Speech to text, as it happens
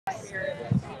Here it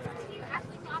is.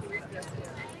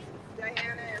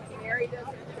 Diana, if Mary doesn't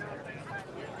show up,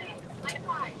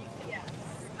 yes.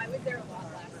 I was there a lot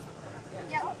last time.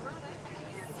 Yeah.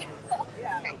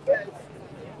 Okay, good.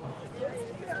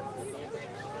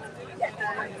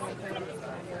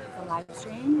 The live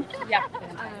stream? Yeah.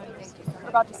 We're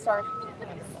about to start.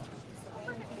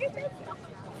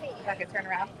 If I could turn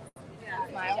around.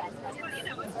 Smile. Are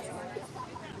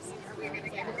we going to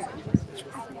get it?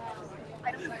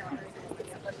 I don't know.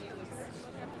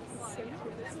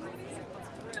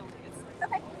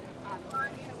 Okay.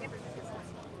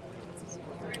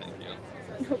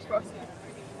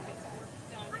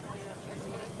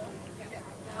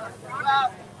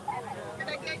 Well, can I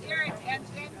get your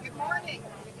attention? Good morning.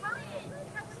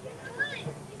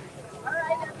 All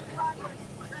right, everybody.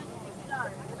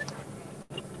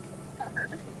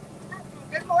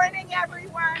 Good morning,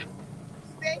 everyone.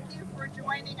 Thank you for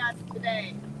joining us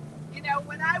today. You know,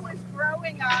 when I was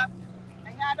growing up,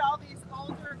 I had all these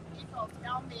older people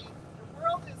tell me the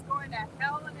world is going to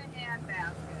hell in a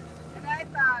handbasket. And I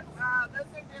thought, wow, those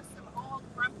are just some old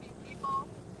grumpy people.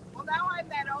 Well, now I'm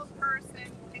that old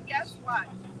person, and guess what?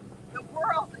 The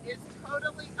world is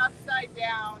totally upside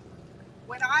down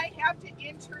when I have to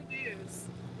introduce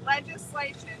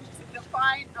legislation to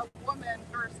define a woman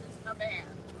versus a man.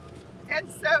 And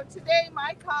so today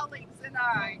my colleagues and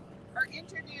I are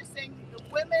introducing the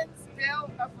Women's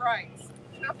Bill of Rights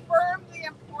to affirm the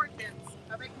importance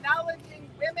of acknowledging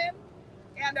women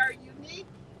and our unique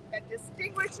and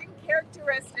distinguishing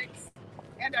characteristics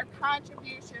and our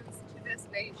contributions to this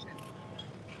nation.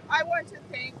 I want to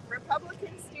thank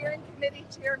Republican Steering Committee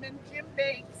Chairman Jim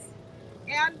Banks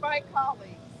and my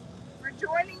colleagues for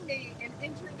joining me in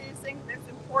introducing this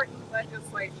important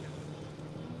legislation.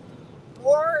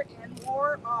 More and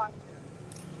more often,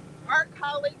 our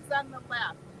colleagues on the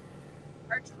left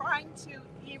are trying to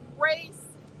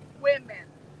erase women,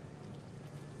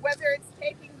 whether it's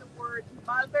taking the word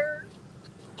mother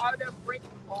out of written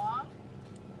law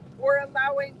or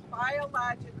allowing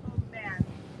biological men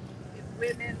in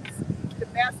women's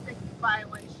domestic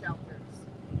violence shelters.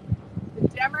 The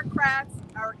Democrats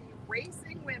are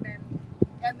erasing women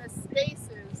and the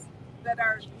spaces that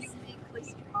are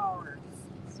uniquely ours.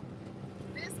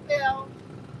 This bill,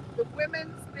 the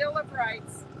Women's Bill of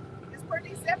Rights, is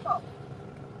pretty simple.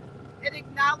 It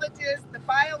acknowledges the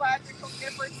biological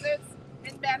differences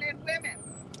in men and women,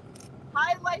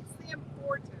 highlights the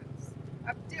importance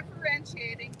of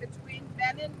differentiating between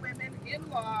men and women in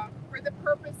law for the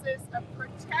purposes of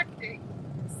protecting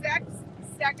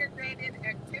sex-segregated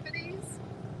activities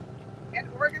and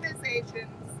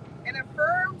organizations, and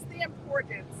affirms the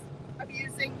importance of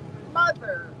using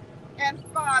mother and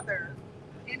father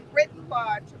in written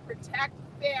law to protect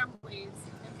families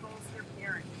and bolster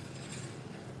parents.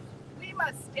 We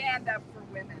must stand up for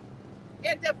women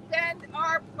and defend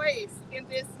our place in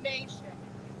this nation.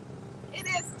 It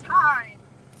is time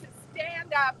to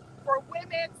stand up for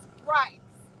women's rights.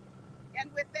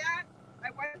 And with that,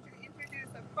 I want to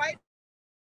introduce a fighter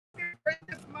friend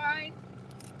of mine,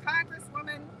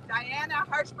 Congresswoman Diana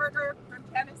Harshbarger from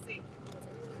Tennessee.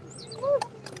 Woo.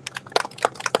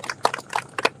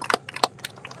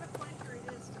 What a pleasure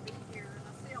it is to be here. And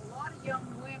I see a lot of young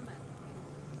women,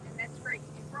 and that's great.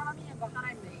 In front of me and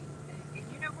behind me. And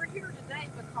you know, we're here today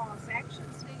because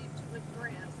actions needed to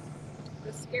address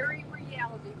the scary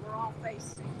reality we're all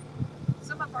facing.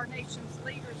 Some of our nation's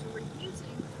leaders are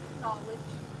refusing to acknowledge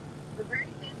the very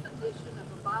definition of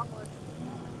a biological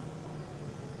woman.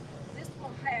 This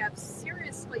will have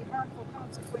seriously harmful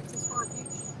consequences for our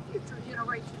future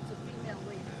generations of female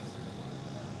leaders.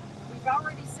 We've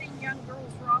already seen young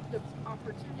girls robbed of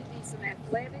opportunities in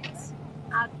athletics.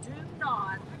 I do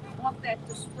not want that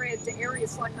to spread to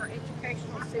areas like our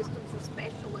educational systems,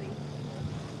 especially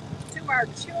to our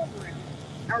children,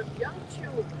 our young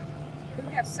children who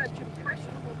have such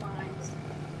impressionable minds,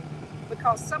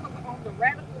 because some of them on the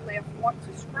radical left want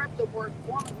to scrub the word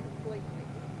woman completely.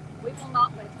 We will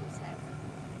not let this happen.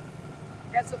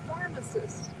 As a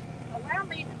pharmacist, allow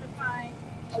me to define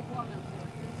a woman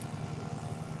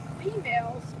for you.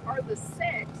 Females are the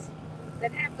sex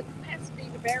that have the capacity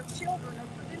to bear children or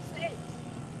produce eggs.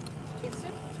 In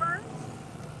simple terms,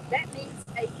 that means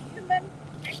a human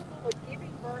capable of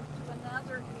giving birth to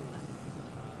another human.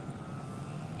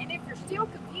 And if you're still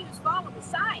confused, follow the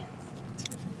science.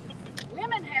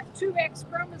 Women have two X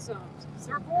chromosomes. So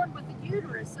they're born with a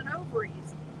uterus and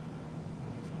ovaries.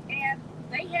 And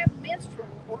they have menstrual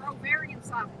or ovarian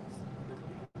cycles,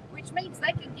 which means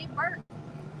they can give birth.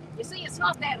 You see, it's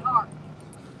not that hard.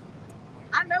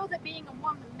 I know that being a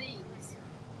woman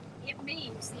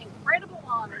means the incredible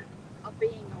honor of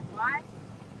being a wife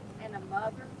and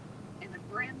mother and a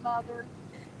grandmother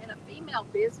and a female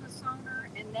business owner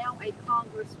and now a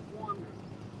congresswoman.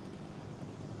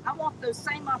 I want those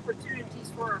same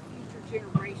opportunities for our future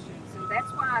generations, and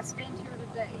that's why I stand here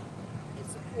today in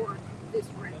support of this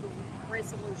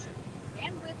resolution.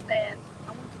 And with that,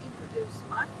 I want to introduce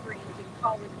my friend and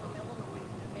colleague from Illinois,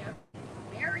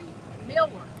 Mary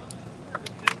Miller. I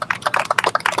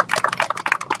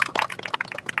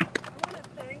want to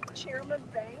thank Chairman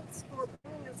Banks for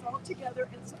bringing us all together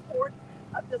in support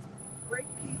of this great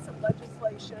piece of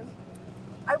legislation.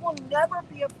 I will never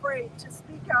be afraid to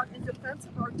speak out in defense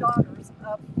of our daughters,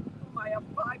 of whom I have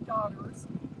 5 daughters,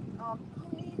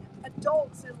 who need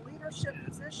adults in leadership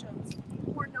positions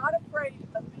who are not afraid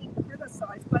of being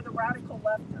criticized by the radical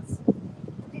leftists.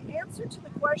 The answer to the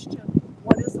question,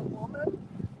 what is a woman,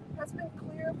 has been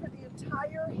clear for the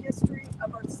entire history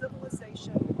of our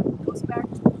civilization. It goes back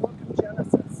to the book of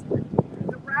Genesis.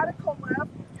 The radical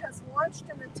left has launched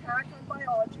an attack on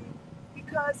biology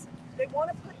because they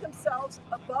want to put themselves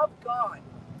above God.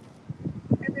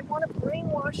 And they want to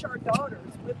brainwash our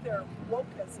daughters with their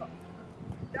wokeism.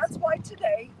 That's why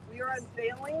today we are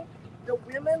unveiling the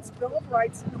Women's Bill of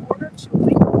Rights in order to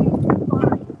legally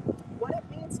define what it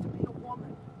means to be a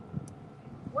woman.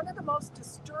 One of the most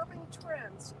disturbing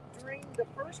trends during the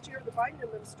first year of the Biden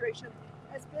administration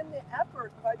has been the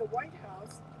effort by the White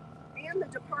House and the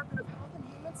Department of Health and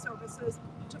Human Services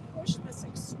to push this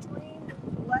extreme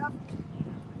left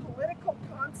political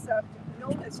concept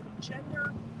known as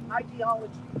gender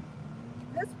ideology.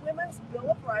 This Women's Bill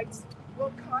of Rights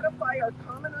will codify our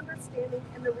common understanding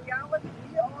in the reality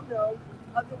we all know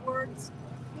of the words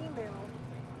female,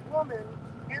 woman,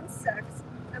 and sex,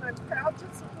 and I'm proud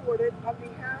to support it on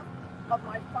behalf of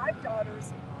my 5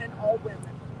 daughters and all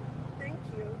women. Thank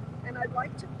you, and I'd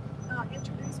like to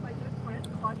introduce my good friend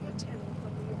Claudia Tenney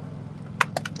from New York.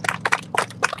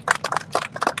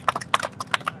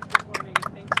 Good morning,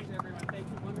 and thank you to everyone. Thank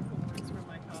you, wonderful words from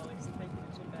my colleagues, and thank you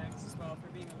to Jim Banks as well for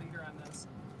being a leader on this.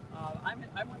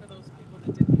 I'm one of those people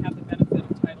that didn't have the benefit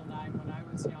of Title IX when I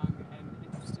was young and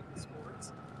interested in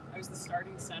sports. I was the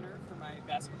starting center for my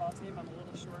basketball team. I'm a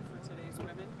little short for today's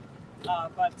women,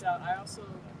 but I also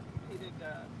competed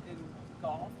in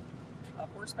golf,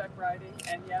 horseback riding,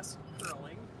 and yes,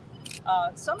 curling.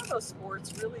 Some of those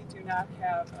sports really do not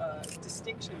have a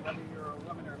distinction whether you're a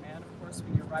woman or a man. Of course,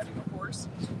 when you're riding a horse,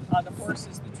 the horse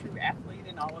is the true athlete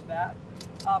and all of that.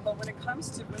 But when it comes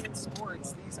to women's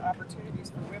sports, these opportunities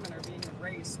for women are being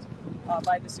erased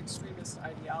by this extremist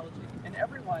ideology. And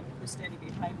everyone who's standing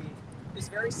behind me is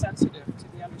very sensitive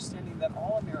to the understanding that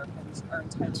all Americans are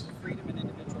entitled to freedom and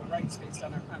individual rights based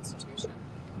on our Constitution.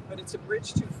 But it's a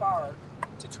bridge too far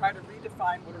to try to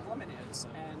redefine what a woman is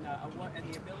and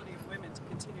the ability of women to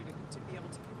continue to be able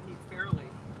to compete fairly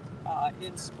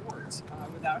in sports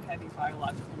without having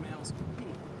biological males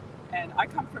compete. And I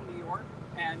come from New York,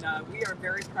 and we are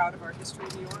very proud of our history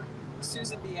in New York.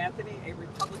 Susan B. Anthony, a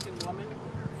Republican woman,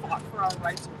 fought for our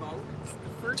right to vote.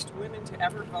 The first women to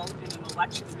ever vote in an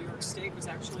election in New York State was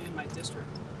actually in my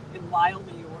district, in Lisle,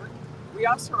 New York. We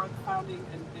also are founding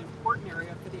an important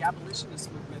area for the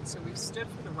abolitionist movement, so we've stood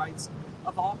for the rights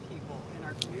of all people in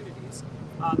our communities.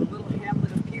 The little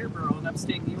hamlet of Peterborough in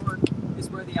upstate New York is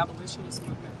where the abolitionist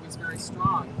movement was very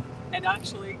strong. And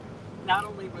actually, not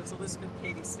only was Elizabeth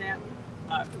Cady Stanton,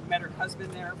 who met her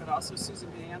husband there, but also Susan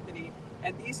B. Anthony,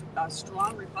 and these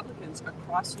strong Republicans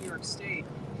across New York State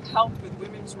helped with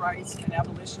women's rights and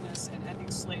abolitionists and ending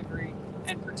slavery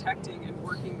and protecting and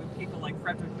working with people like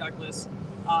Frederick Douglass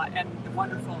and the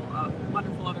wonderful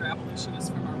other abolitionists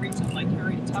from our region like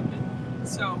Harriet Tubman.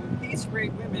 So these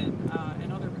great women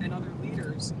and other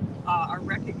leaders are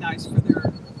recognized for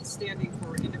their standing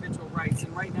for individual rights.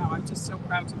 And right now, I'm just so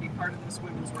proud to be part of this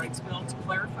women's rights bill to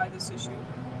clarify this issue.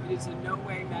 It is in no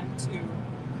way meant to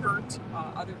hurt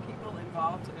other people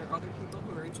involved or other people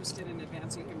who are interested in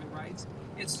advancing human rights.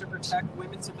 It's to protect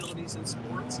women's abilities in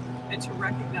sports and to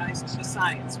recognize the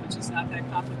science, which is not that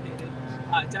complicated.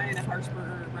 Diana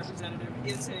Harshbarger, representative,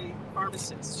 is a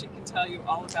pharmacist. She can tell you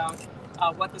all about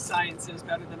what the science is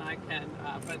better than I can.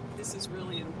 But this is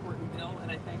really an important bill,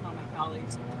 and I thank all my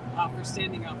colleagues for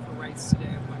standing up for rights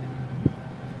today of women.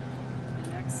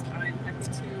 And next, I'm happy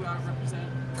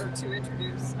to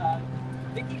introduce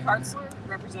Vicky Hartzler,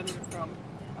 representative from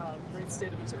the great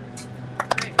state of Missouri.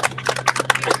 Great.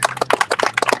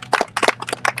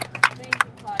 Thank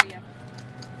you, Claudia.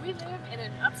 We live in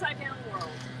an upside-down world.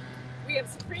 We have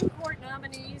Supreme Court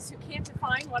nominees who can't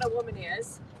define what a woman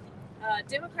is.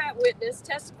 Democrat witness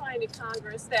testifying to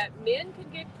Congress that men can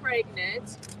get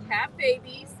pregnant, have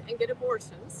babies, and get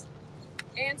abortions.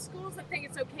 and schools that think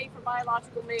it's okay for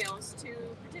biological males to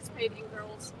participate in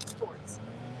girls' sports.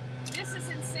 This is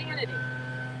insanity.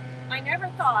 I never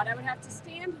thought I would have to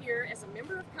stand here as a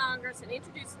member of Congress and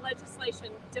introduce legislation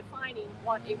defining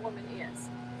what a woman is.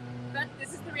 But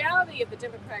this is the reality of the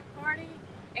Democratic Party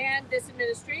and this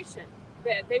administration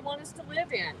that they want us to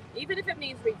live in, even if it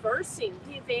means reversing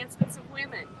the advancements of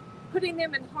women, putting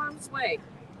them in harm's way,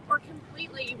 or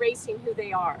completely erasing who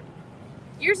they are.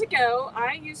 Years ago,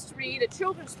 I used to read a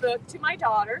children's book to my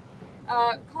daughter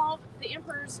called The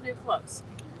Emperor's New Clothes.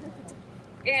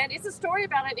 And it's a story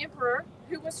about an emperor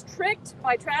who was tricked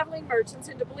by traveling merchants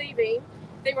into believing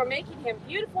they were making him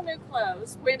beautiful new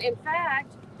clothes when in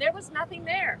fact there was nothing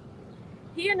there.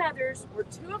 He and others were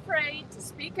too afraid to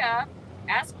speak up,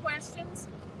 ask questions,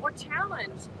 or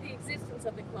challenge the existence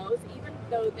of the clothes even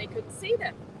though they couldn't see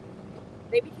them.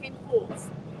 They became fools.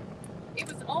 It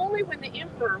was only when the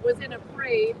emperor was in a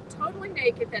parade, totally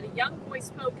naked, that a young boy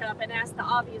spoke up and asked the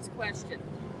obvious question: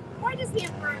 why does the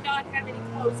emperor not have any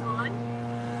clothes on?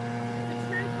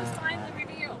 The truth was finally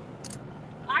revealed.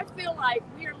 I feel like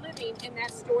we are living in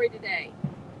that story today.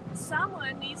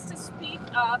 Someone needs to speak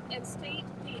up and state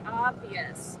the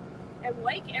obvious and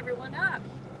wake everyone up.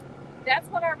 That's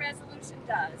what our resolution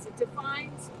does. It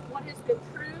defines what has been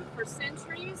true for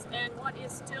centuries and what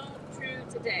is still true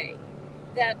today.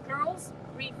 That girls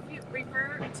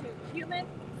refer to human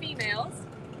females,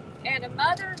 and a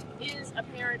mother is a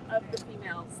parent of the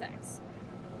female sex.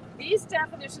 These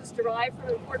definitions derive from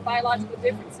important biological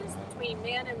differences between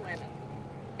men and women.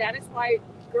 That is why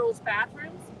girls'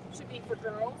 bathrooms should be for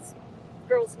girls,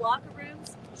 girls' locker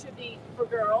rooms should be for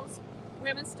girls,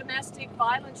 women's domestic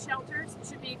violence shelters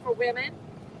should be for women,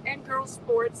 and girls'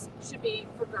 sports should be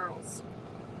for girls.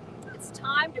 It's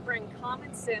time to bring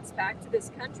common sense back to this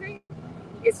country.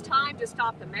 It's time to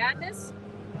stop the madness,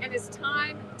 and it's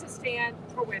time to stand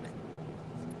for women.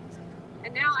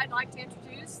 And now I'd like to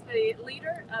introduce the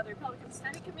leader of the Republican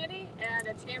Study Committee and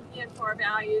a champion for our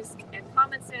values and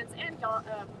common sense and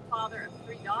father of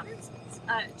 3 daughters,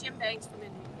 Jim Banks from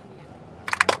Indiana.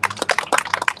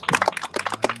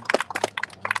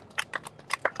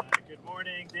 Good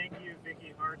morning. Thank you,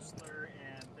 Vicky Hartzler,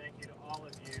 and thank you to all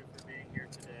of you for being here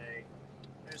today.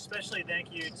 And especially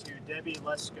thank you to Debbie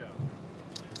Lesko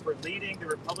for leading the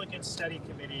Republican Study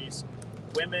Committee's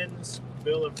Women's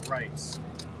Bill of Rights,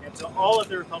 and to all of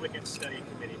the Republican Study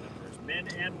Committee members, men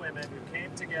and women, who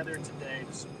came together today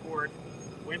to support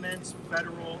women's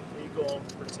federal legal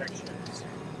protections.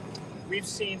 We've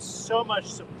seen so much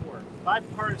support,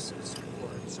 bipartisan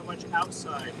support, so much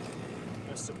outside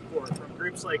support from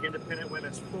groups like Independent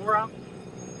Women's Forum,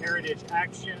 Heritage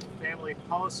Action, Family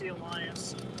Policy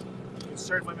Alliance,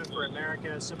 Concerned Women for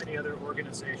America, so many other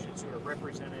organizations who are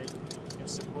represented and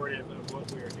supportive of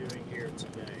what we are doing here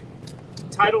today.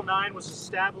 Title IX was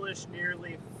established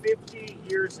nearly 50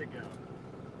 years ago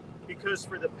because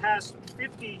for the past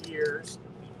 50 years,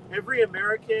 every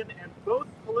American and both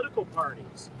political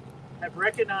parties have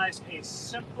recognized a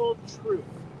simple truth.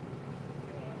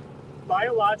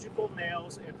 Biological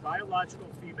males and biological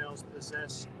females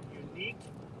possess unique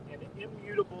and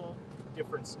immutable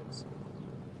differences.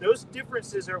 Those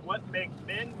differences are what make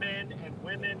men men and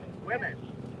women women.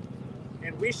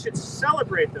 And we should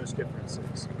celebrate those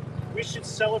differences. We should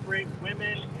celebrate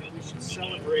women and we should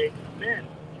celebrate men.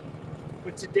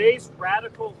 But today's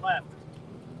radical left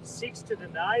seeks to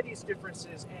deny these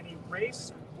differences and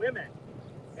erase women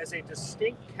as a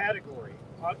distinct category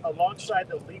alongside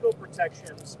the legal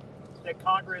protections that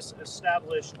Congress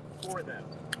established for them.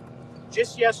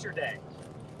 Just yesterday,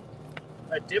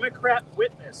 a Democrat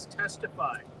witness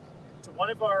testified to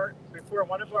before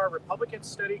one of our Republican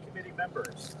Study Committee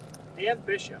members, Dan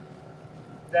Bishop,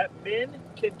 that men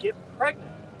can get pregnant.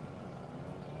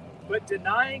 But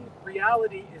denying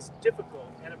reality is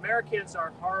difficult, and Americans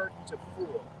are hard to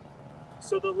fool.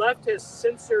 So the left has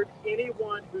censored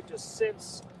anyone who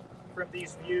dissents from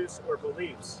these views or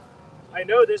beliefs. I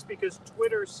know this because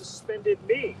Twitter suspended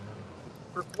me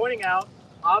for pointing out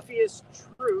obvious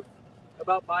truth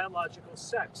about biological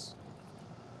sex.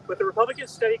 But the Republican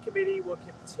Study Committee will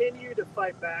continue to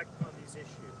fight back on these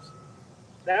issues.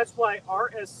 That's why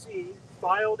RSC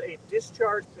filed a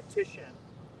discharge petition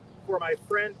for my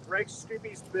friend Greg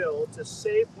Stubbe's bill to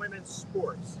save women's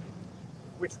sports,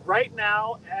 which right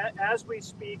now, as we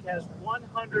speak, has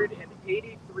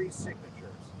 183 signatures.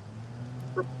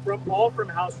 From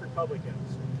House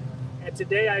Republicans. And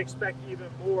today I expect even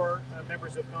more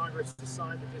members of Congress to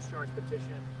sign the discharge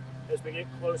petition as we get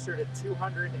closer to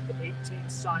 218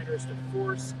 signers to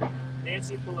force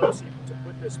Nancy Pelosi to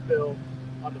put this bill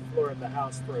on the floor of the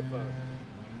House for a vote.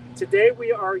 Today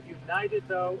we are united,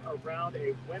 though, around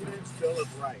a Women's Bill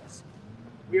of Rights.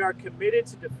 We are committed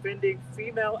to defending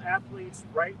female athletes'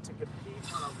 right to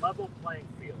compete on a level playing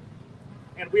field.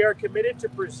 And we are committed to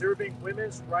preserving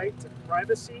women's right to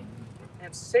privacy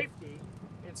and safety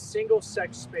in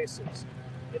single-sex spaces,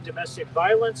 in domestic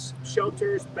violence,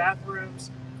 shelters,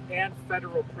 bathrooms, and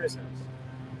federal prisons.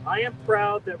 I am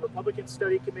proud that Republican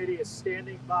Study Committee is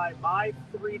standing by my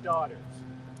 3 daughters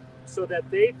so that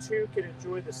they too can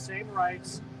enjoy the same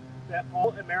rights that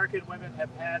all American women have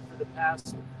had for the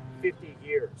past 50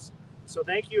 years. So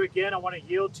thank you again. I want to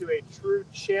yield to a true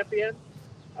champion,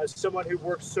 as someone who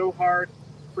works so hard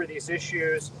for these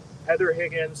issues, Heather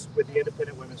Higgins with the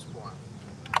Independent Women's Forum.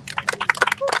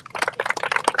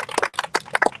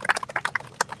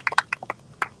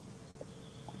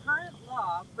 Current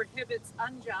law prohibits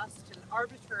unjust and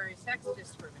arbitrary sex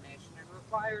discrimination and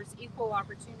requires equal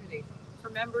opportunity for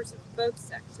members of both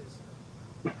sexes.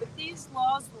 But these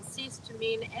laws will cease to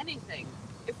mean anything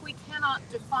if we cannot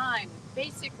define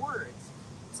basic words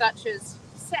such as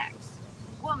sex,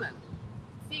 woman,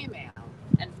 female,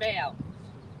 and male.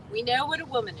 We know what a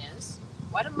woman is,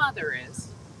 what a mother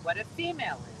is, what a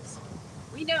female is.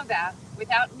 We know that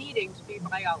without needing to be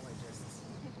biologists.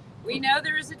 We know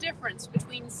there is a difference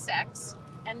between sex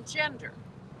and gender.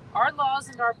 Our laws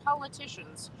and our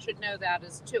politicians should know that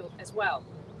as well.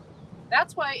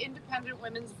 That's why Independent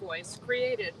Women's Voice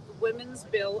created the Women's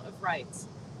Bill of Rights,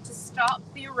 to stop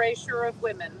the erasure of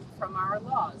women from our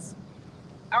laws.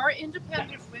 Our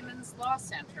Independent Women's Law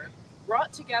Center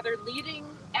brought together leading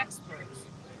experts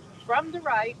from the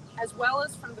right as well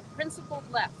as from the principled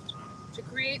left to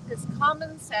create this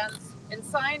common sense and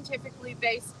scientifically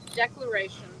based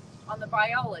declaration on the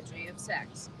biology of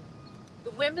sex.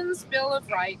 The Women's Bill of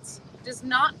Rights does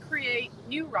not create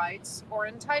new rights or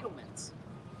entitlements.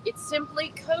 It simply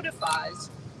codifies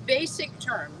basic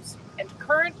terms and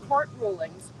current court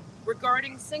rulings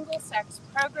regarding single-sex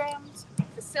programs,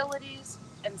 facilities,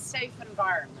 and safe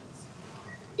environments.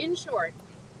 In short,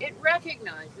 it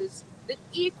recognizes that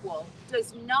equal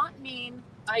does not mean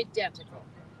identical,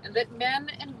 and that men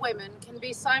and women can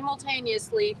be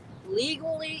simultaneously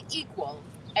legally equal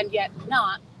and yet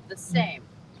not the same.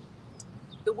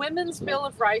 The Women's Bill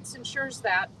of Rights ensures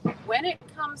that, when it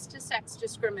comes to sex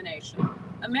discrimination,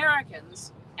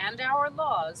 Americans and our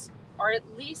laws are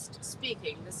at least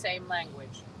speaking the same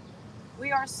language.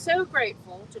 We are so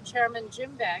grateful to Chairman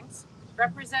Jim Banks,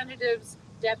 Representatives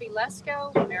Debbie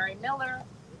Lesko, Mary Miller,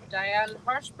 Diane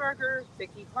Harshbarger,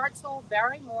 Vicky Hartzler,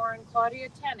 Barry Moore, and Claudia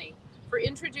Tenney for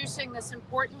introducing this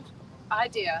important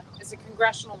idea as a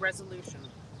congressional resolution.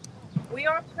 We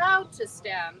are proud to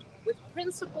stand with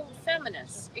principled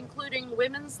feminists, including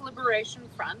Women's Liberation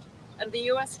Front and the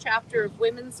U.S. chapter of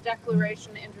Women's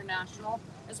Declaration International,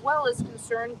 as well as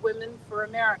Concerned Women for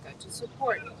America, to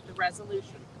support the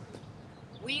resolution.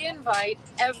 We invite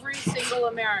every single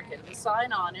American to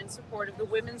sign on in support of the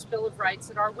Women's Bill of Rights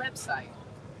at our website,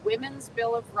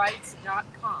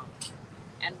 womensbillofrights.com,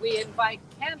 and we invite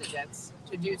candidates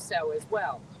to do so as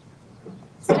well.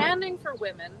 Standing for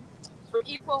women, for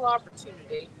equal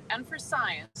opportunity, and for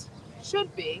science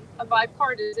should be a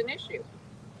bipartisan issue.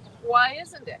 Why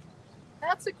isn't it?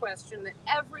 That's a question that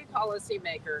every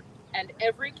policymaker and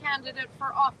every candidate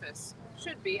for office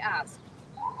should be asked.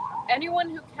 Anyone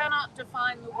who cannot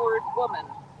define the word woman,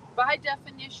 by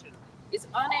definition, is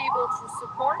unable to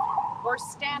support or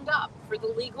stand up for the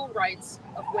legal rights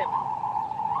of women.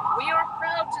 We are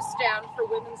proud to stand for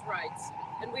women's rights,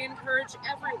 and we encourage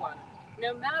everyone,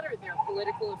 no matter their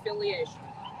political affiliation,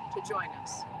 to join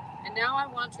us. And now I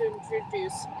want to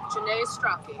introduce Janae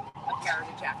Strachey of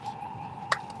Heritage Action.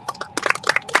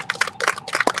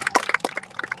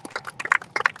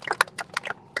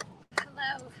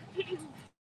 Hello.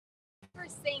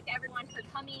 First, thank everyone for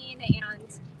coming,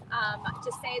 and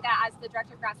to say that as the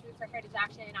Director of Grassroots for Heritage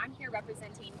Action, I'm here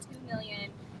representing 2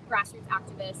 million grassroots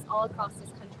activists all across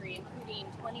this country, including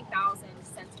 20,000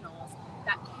 sentinels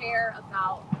that care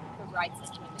about the rights of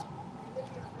women.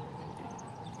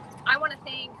 I want to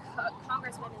thank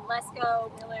Congresswomen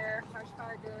Lesko, Miller,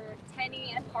 Harshbarger,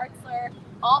 Tenney, and Hartzler,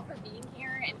 all for being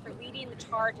here and for leading the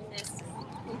charge in this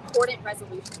important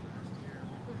resolution.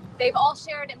 They've all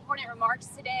shared important remarks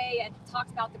today and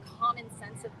talked about the common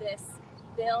sense of this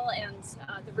bill and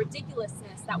the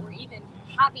ridiculousness that we're even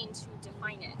having to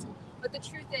define it. But the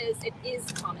truth is, it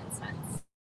is common sense.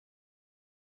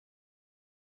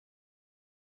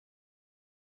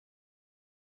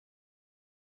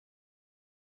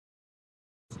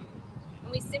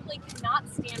 And we simply cannot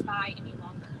stand by any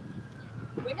longer.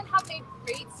 Women have made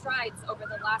great strides over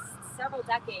the last several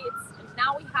decades, and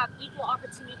now we have equal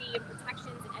opportunity and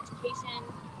protections in education,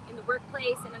 in the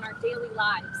workplace, and in our daily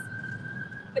lives.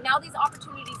 But now these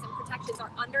opportunities and protections are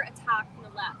under attack from the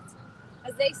left.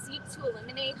 As they seek to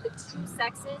eliminate the two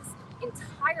sexes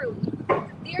entirely,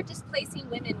 they are displacing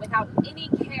women without any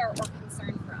care or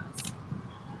concern for us,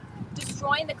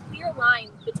 destroying the clear line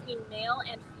between male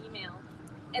and female,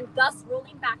 and thus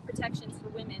rolling back protections for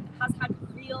women has had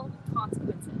real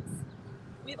consequences.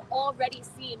 We've already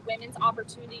seen women's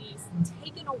opportunities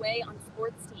taken away on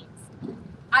sports teams.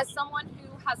 As someone who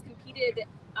has competed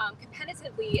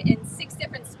competitively in 6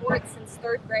 different sports since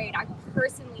 3rd grade, I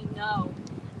personally know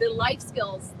the life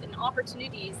skills and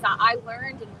opportunities that I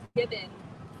learned and was given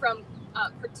from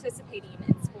participating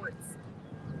in sports.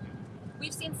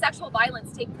 We've seen sexual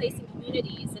violence take place in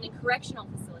communities and in correctional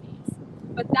facilities,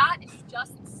 but that is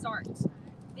just the start.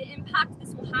 The impact this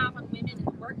will have on women in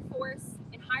the workforce,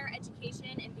 in higher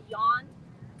education, and beyond,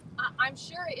 I'm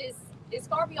sure is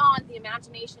far beyond the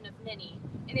imagination of many,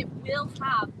 and it will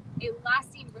have a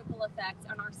lasting ripple effect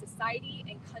on our society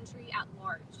and country at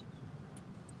large.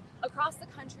 Across the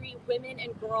country, women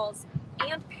and girls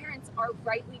and parents are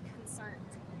rightly concerned.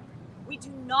 We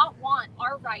do not want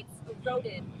our rights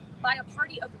eroded by a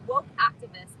party of woke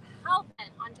activists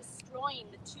hell-bent on destroying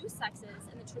the two sexes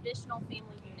in the traditional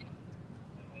family unit.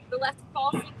 The left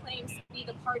falsely claims to be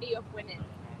the party of women.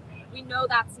 We know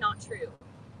that's not true.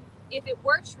 If it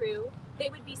were true, they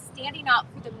would be standing up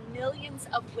for the millions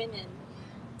of women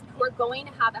who are going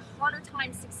to have a harder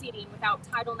time succeeding without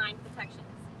Title IX protections.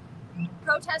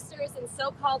 Protesters and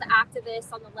so-called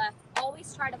activists on the left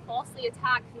always try to falsely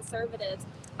attack conservatives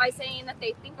by saying that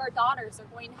they think our daughters are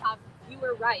going to have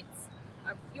fewer rights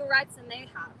than they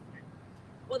have.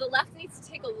 Well, the left needs to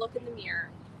take a look in the mirror,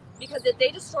 because if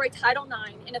they destroy Title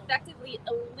IX and effectively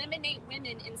eliminate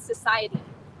women in society,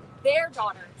 their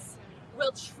daughters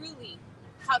will truly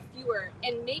have fewer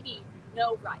and maybe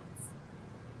no rights.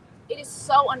 It is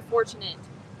so unfortunate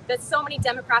that so many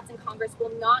Democrats in Congress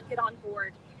will not get on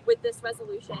board with this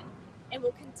resolution and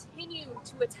will continue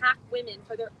to attack women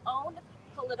for their own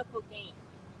political gain.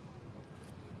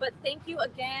 But thank you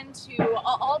again to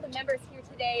all the members here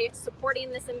today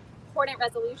supporting this important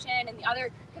resolution and the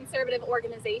other conservative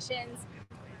organizations.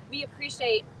 We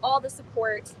appreciate all the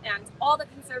support, and all the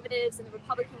conservatives and the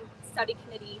Republican Study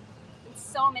Committee and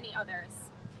so many others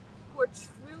who are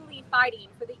truly fighting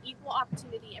for the equal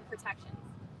opportunity and protections.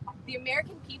 The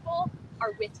American people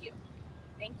are with you.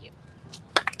 Thank you.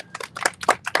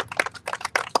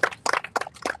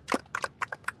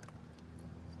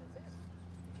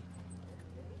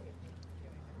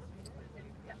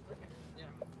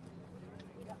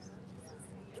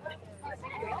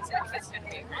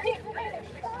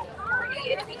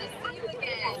 It's good to see you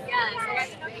again. Yes.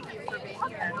 Thank you for being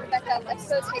here. Rebecca, let's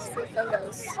go take some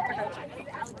photos.